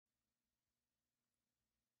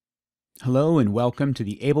Hello and welcome to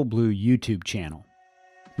the AbleBlue YouTube channel.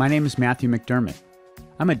 My name is Matthew McDermott.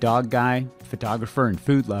 I'm a dog guy, photographer, and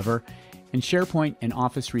food lover, and SharePoint and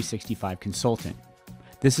Office 365 consultant.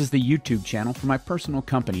 This is the YouTube channel for my personal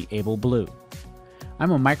company, AbleBlue.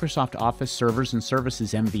 I'm a Microsoft Office Servers and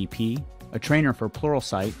Services MVP, a trainer for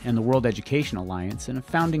Pluralsight and the World Education Alliance, and a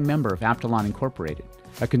founding member of Aptalon Incorporated,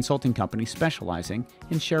 a consulting company specializing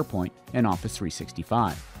in SharePoint and Office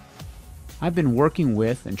 365. I've been working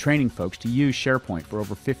with and training folks to use SharePoint for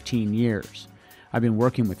over 15 years. I've been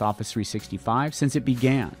working with Office 365 since it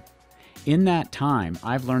began. In that time,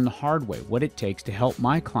 I've learned the hard way what it takes to help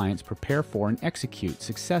my clients prepare for and execute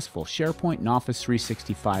successful SharePoint and Office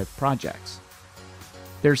 365 projects.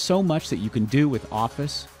 There's so much that you can do with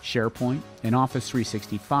Office, SharePoint, and Office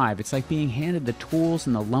 365. It's like being handed the tools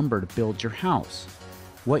and the lumber to build your house.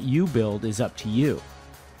 What you build is up to you.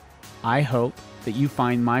 I hope that you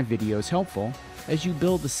find my videos helpful as you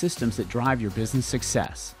build the systems that drive your business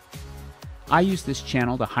success. I use this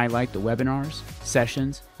channel to highlight the webinars,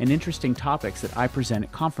 sessions, and interesting topics that I present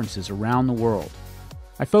at conferences around the world.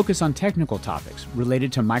 I focus on technical topics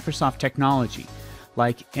related to Microsoft technology,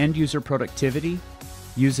 like end-user productivity,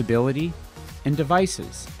 usability, and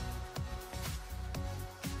devices.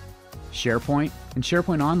 SharePoint and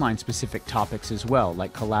SharePoint Online specific topics as well,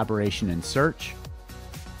 like collaboration and search,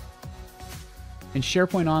 and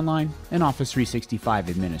SharePoint Online and Office 365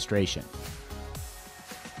 administration.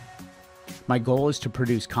 My goal is to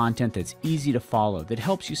produce content that's easy to follow, that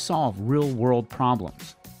helps you solve real-world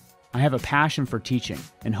problems. I have a passion for teaching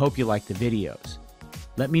and hope you like the videos.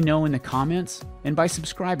 Let me know in the comments and by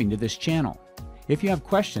subscribing to this channel. If you have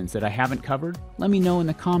questions that I haven't covered, let me know in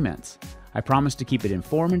the comments. I promise to keep it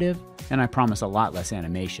informative, and I promise a lot less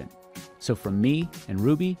animation. So from me and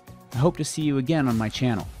Ruby, I hope to see you again on my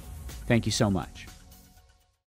channel. Thank you so much.